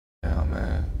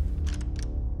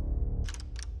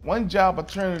One job will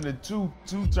turn into two,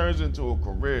 two turns into a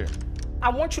career. I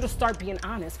want you to start being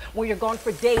honest. When you're gone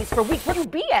for days, for weeks, where you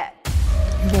be at?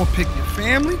 You gonna pick your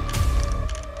family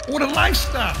or the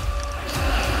lifestyle?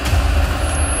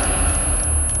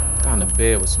 I'm in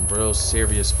bed with some real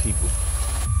serious people.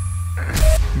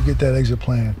 You get that exit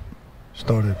plan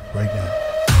started right now.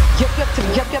 Yep,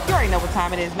 you already know what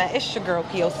time it is, man. It's your girl,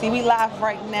 POC. We live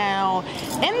right now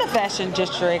in the Fashion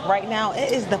District. Right now,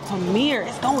 it is the premiere.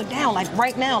 It's going down, like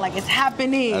right now, like it's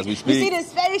happening. As we speak. You see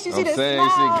this face, you see this saying,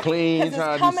 smile. it's clean,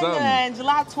 trying to do something. On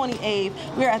July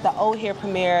 28th, we're at the Oldhead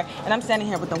premiere, and I'm standing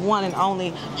here with the one and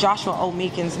only Joshua O.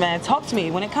 Meekins, man. Talk to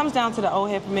me. When it comes down to the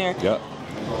Oldhead premiere,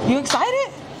 you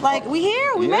excited? Like, we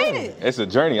here, we made it. It's a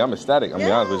journey. I'm ecstatic. I'm gonna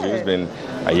be honest with you. It's been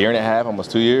a year and a half,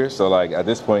 almost 2 years. So, like, at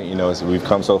this point, you know, we've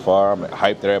come so far. I'm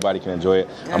hyped that everybody can enjoy it.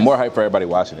 I'm more hyped for everybody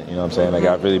watching it. You know what I'm saying? Like,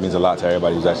 it really means a lot to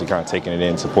everybody who's actually kind of taking it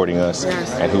in, supporting us,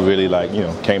 and who really, like, you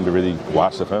know, came to really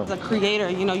watch the film. As a creator,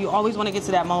 you know, you always want to get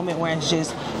to that moment where it's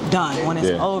just done, when it's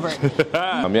over.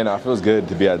 Yeah, no, it feels good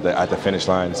to be at the finish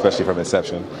line, especially from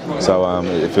inception. So,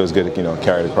 it feels good to, you know,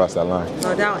 carry it across that line.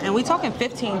 No doubt. And we talking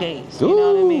 15 days. You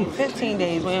know what I mean? 15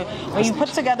 days. When you put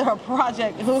together a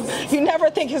project, you never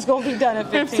think it's going to be done in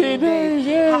 15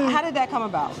 days. How did that come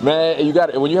about? Man, you got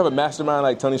it. When you have a mastermind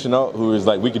like Tony Chenault, who is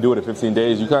like, we can do it in 15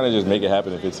 days, you kind of just make it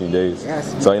happen in 15 days.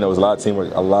 So, you know, it was a lot of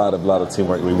teamwork, a lot of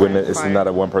teamwork. We wouldn't. It's not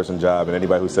a one-person job, and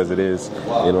anybody who says it is,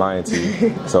 they're lying to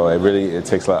you. So it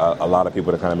takes a lot of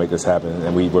people to kind of make this happen,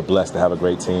 and we were blessed to have a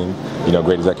great team. You know,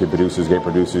 great executive producers, great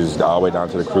producers, all the way down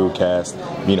to the crew, cast.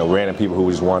 You know, random people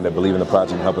who just wanted to believe in the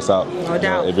project and help us out. No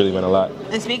doubt. It really meant a lot.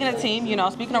 And speaking of team, you know,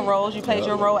 speaking of roles, you played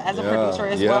your role as a producer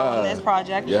as well on this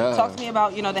project. Talk to me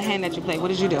about, you know, the hand that you played. What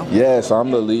did you do? So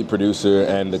I'm the lead producer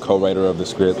and the co-writer of the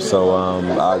script. So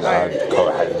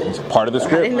part of the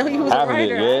script. I didn't know you was half a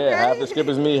writer. of it, half the script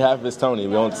is me, half is Tony.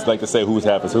 We don't like to say whose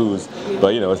half is whose,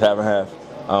 but you know, it's half and half.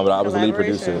 But I was the lead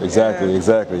producer.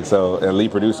 Exactly. So, and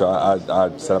lead producer,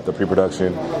 I set up the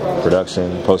pre-production,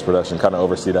 production, post-production, kind of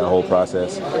oversee that whole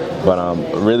process. But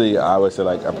really, I would say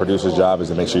like a producer's job is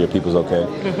to make sure your people's okay.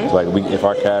 So, like if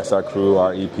our cast, our crew,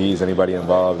 our EPs, anybody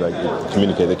involved, like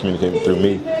they communicate through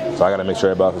me. So I got to make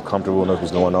sure everybody is comfortable, knows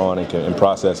what's going on, and can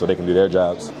process so they can do their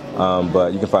jobs.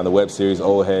 But you can find the web series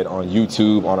Oldhead on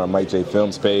YouTube, on our Mike J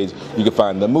Films page. You can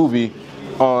find the movie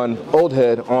on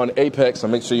Oldhead on Apex, so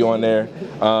make sure you're on there,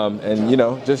 and you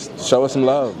know, just show us some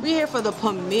love. We're here for the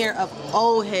premiere of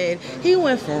Oldhead. He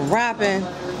went from rapping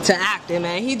to acting,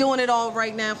 man. He doing it all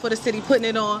right now for the city, putting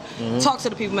it on. Talk to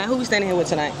the people, man. Who we standing here with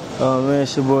tonight? Oh man,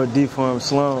 it's your boy D4M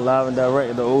Sloan, live and direct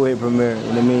at the Oldhead premiere. You know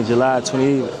what I mean? July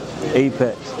 28th,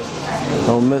 Apex.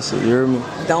 Don't miss it, you hear me?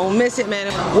 Don't miss it,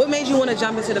 man. What made you want to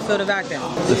jump into the field of acting?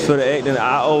 The field of acting,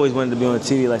 I always wanted to be on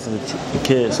TV like since a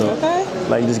kid, so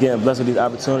like just getting blessed with these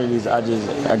opportunities,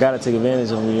 I gotta take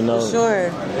advantage of them, you know.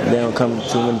 They don't come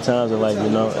too many times, and like, you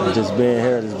know, and just being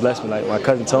here just blessed me. Like my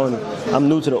cousin Tony, I'm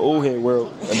new to the Oldhead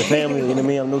world, the family, you know what I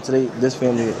mean? I'm new to this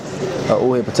family,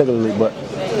 Oldhead particularly, but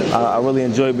I really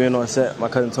enjoy being on set. My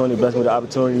cousin Tony blessed me with the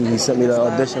opportunity. He sent me the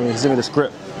audition, he sent me the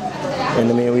script. And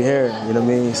I mean, we here, you know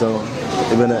what I mean? So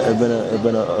it's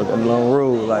been a long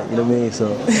road, like, you know what I mean? So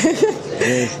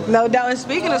no doubt. And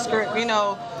speaking of script, you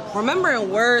know, remembering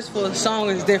words for a song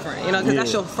is different, you know, because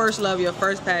that's your first love, your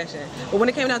first passion. But when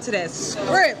it came down to that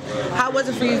script, how was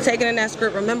it for you taking in that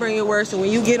script, remembering your words, so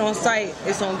when you get on site,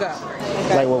 it's on go?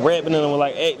 Like with rapping and with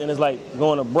like acting, it's like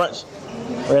going to brunch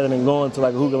rather than going to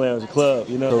like a hookah lounge or club,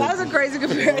 you know. That was a crazy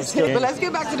comparison. But let's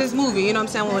get back to this movie, you know what I'm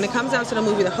saying? When it comes down to the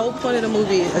movie, the whole point of the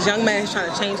movie is a young man is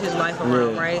trying to change his life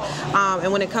around, right?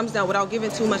 And when it comes down, without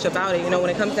giving too much about it, you know, when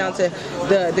it comes down to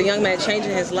the young man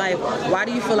changing his life, why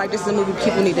do you feel like this is a movie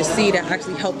people need to see that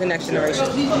actually help the next generation?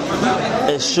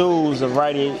 It shows a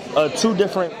variety of two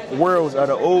different worlds of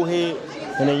the old head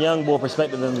and the young boy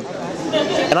perspective, and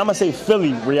I'm gonna say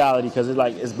Philly reality because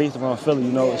it's based around Philly.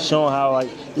 You know, it's showing how like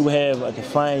you would have like a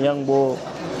fine young boy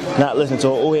not listening to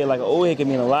an old head. Like an old head can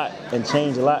mean a lot and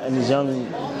change a lot in this young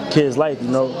kid's life. You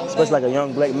know, especially like a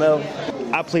young black male.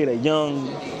 I played a young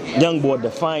boy,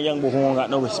 defiant young boy who don't got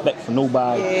no respect for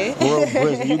nobody. Real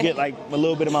prison. You get like a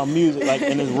little bit of my music like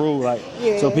in this rule, like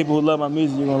so people who love my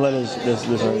music, you're gonna let this.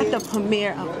 The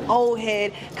premiere of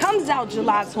Oldhead comes out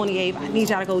July 28th. I need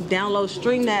y'all to go download,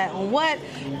 stream that on what?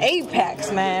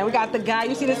 Apex, man. We got the guy,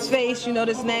 you see this face, you know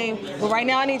this name. But right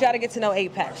now I need y'all to get to know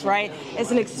Apex, right?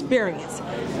 It's an experience.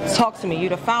 Talk to me. You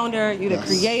the founder, you the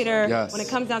creator. When it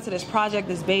comes down to this project,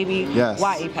 this baby,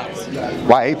 why Apex?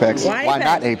 Why Apex? Why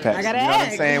not Apex? I gotta you know what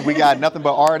ask. I'm saying? man. We got nothing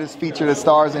but artists featured as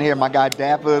stars in here. My guy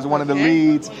Dapper is one of the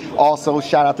leads. Also,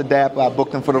 shout out to Dapper. I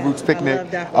booked him for the Roots Picnic.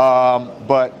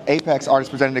 But Apex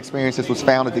Artist Presented Experiences was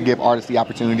founded to give artists the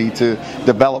opportunity to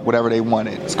develop whatever they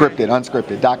wanted. Scripted,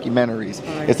 unscripted, documentaries.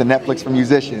 It's a Netflix for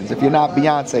musicians. If you're not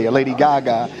Beyonce or Lady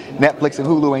Gaga, Netflix and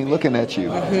Hulu ain't looking at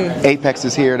you. Apex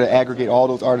is here to aggregate all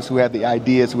those artists who have the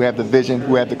ideas, who have the vision,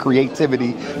 who have the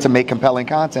creativity to make compelling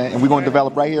content, and we're going to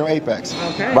develop right here on Apex.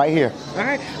 Right here. All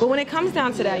right. But when it comes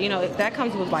down to that, you know, that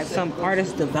comes with like some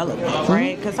artist development,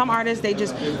 right? Because some artists, they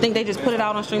just think they just put it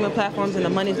out on streaming platforms and the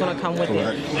money's going to come with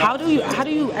it. How do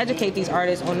you educate these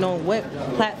artists on knowing what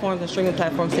platforms and streaming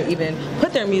platforms to even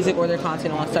put their music or their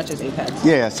content on, such as Apex?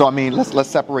 Yeah. So I mean, let's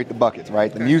separate the buckets,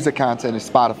 right? The music content is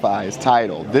Spotify, is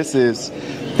Tidal. This is,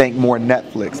 think more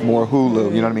Netflix, more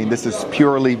Hulu. You know what I mean? This is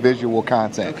purely visual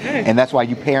content, and that's why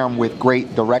you pair them with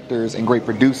great directors and great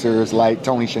producers like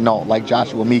Tony Chenault, like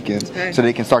Joshua Meekins, so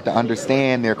they can start to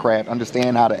understand their craft,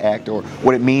 understand how to act, or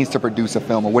what it means to produce a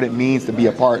film, or what it means to be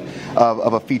a part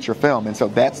of a feature film. And so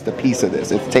that's the piece of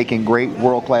this. It's taking great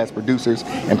world-class producers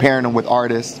and pairing them with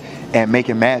artists and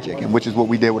making magic, and which is what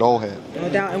we did with Oldhead. No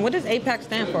doubt. And what does APEX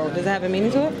stand for? Does it have a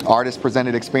meaning to it? Artist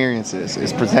Presented Experiences.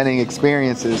 It's presenting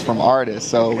experiences from artists.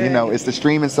 So, you know, it's the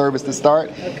streaming service to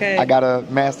start. I got a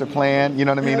master plan, you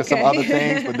know what I mean, and some other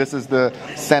things, but this is the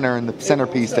center and the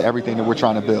centerpiece to everything that we're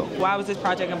trying to build. Why was this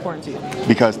project important to you?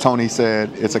 Because Tony said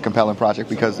it's a compelling project,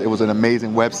 because it was an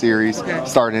amazing web series,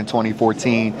 started in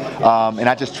 2014, and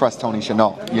I just trust Tony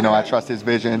Chenault. You know, I trust his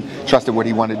vision, trusted what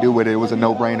he wanted to do with it. It was a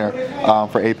no-brainer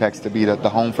for Apex to be the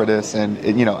home for this, and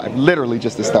you know, literally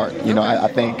just to start. You know, I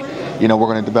think, you know, we're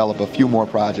going to develop a few more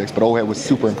projects, but Oldhead was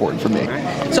super important for me.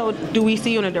 So do we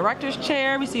see you in a director's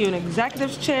chair? We see you in an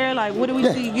executive's chair? Like, what do we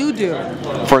see you do?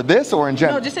 For this or in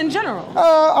general? No, just in general.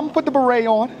 I'm going to put the beret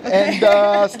on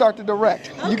and start to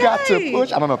direct. You got to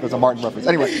push. I don't know if there's a Martin reference.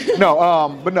 Anyway,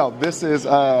 no, but no, this is,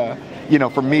 you know,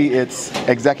 for me, it's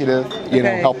executive, you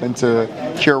know, helping to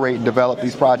curate and develop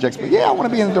these projects. But yeah, I want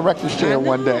to be in the director's chair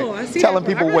one day, telling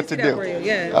people what to do.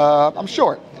 I'm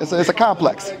short. It's a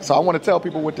complex, so I want to tell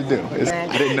people what to do.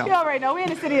 I didn't know. You already know. We're in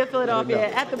the city of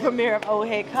Philadelphia at the premiere of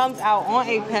Oldhead. Comes out on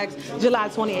Apex July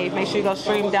 28th. Make sure you go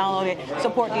stream, download it,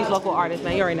 support these local artists,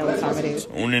 man. You already know what time it is.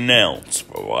 Unannounced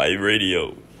for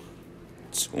iRadio.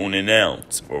 It's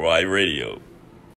unannounced for iRadio.